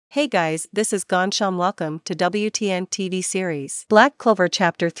Hey guys, this is Gansham. Welcome to WTN TV series. Black Clover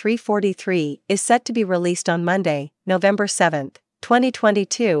Chapter 343 is set to be released on Monday, November 7th,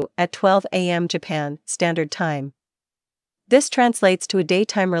 2022 at 12 a.m. Japan Standard Time. This translates to a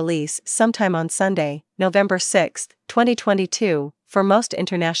daytime release sometime on Sunday, November 6th, 2022, for most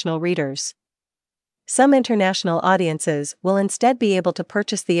international readers. Some international audiences will instead be able to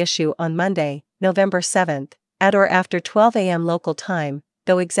purchase the issue on Monday, November 7th, at or after 12 a.m. local time,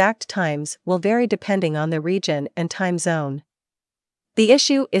 though exact times will vary depending on the region and time zone. The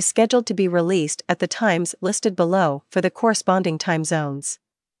issue is scheduled to be released at the times listed below for the corresponding time zones.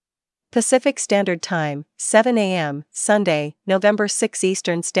 Pacific Standard Time, 7 a.m., Sunday, November 6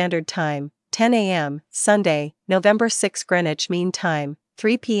 Eastern Standard Time, 10 a.m., Sunday, November 6 Greenwich Mean Time,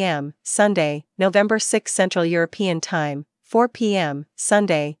 3 p.m., Sunday, November 6 Central European Time, 4 p.m.,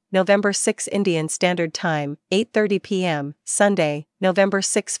 Sunday, November 6 Indian Standard Time, 8:30 p.m., Sunday, November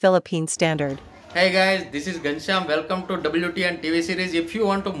 6 Philippine Standard. Hey guys, this is Gansham. Welcome to WTN TV series. If you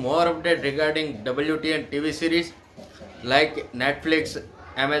want to more update regarding WTN TV series like Netflix,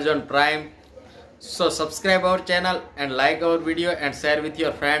 Amazon Prime, so subscribe our channel and like our video and share with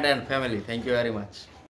your friend and family. Thank you very much.